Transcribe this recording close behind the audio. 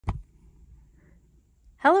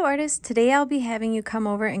Hello artists, today I'll be having you come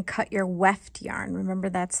over and cut your weft yarn. Remember,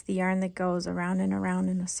 that's the yarn that goes around and around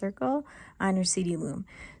in a circle on your CD Loom.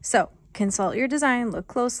 So consult your design, look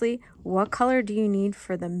closely. What color do you need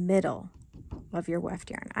for the middle of your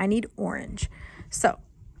weft yarn? I need orange. So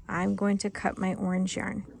I'm going to cut my orange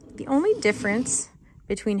yarn. The only difference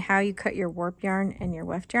between how you cut your warp yarn and your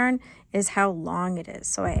weft yarn is how long it is.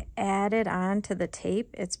 So I added on to the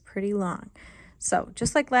tape, it's pretty long. So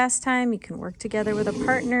just like last time, you can work together with a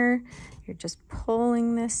partner. You're just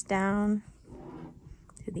pulling this down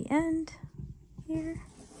to the end here,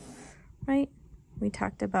 right? We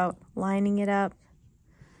talked about lining it up,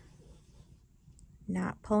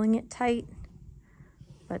 not pulling it tight,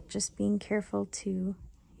 but just being careful to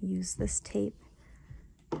use this tape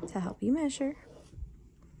to help you measure.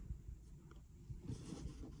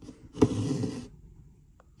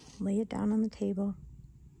 Lay it down on the table.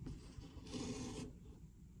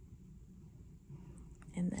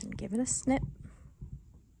 And then give it a snip,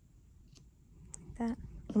 like that.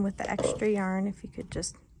 And with the extra yarn, if you could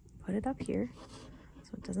just put it up here so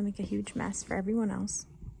it doesn't make a huge mess for everyone else.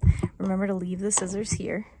 Remember to leave the scissors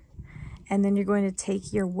here. And then you're going to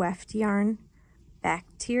take your weft yarn back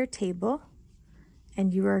to your table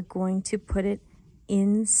and you are going to put it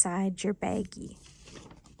inside your baggie.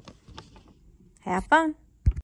 Have fun.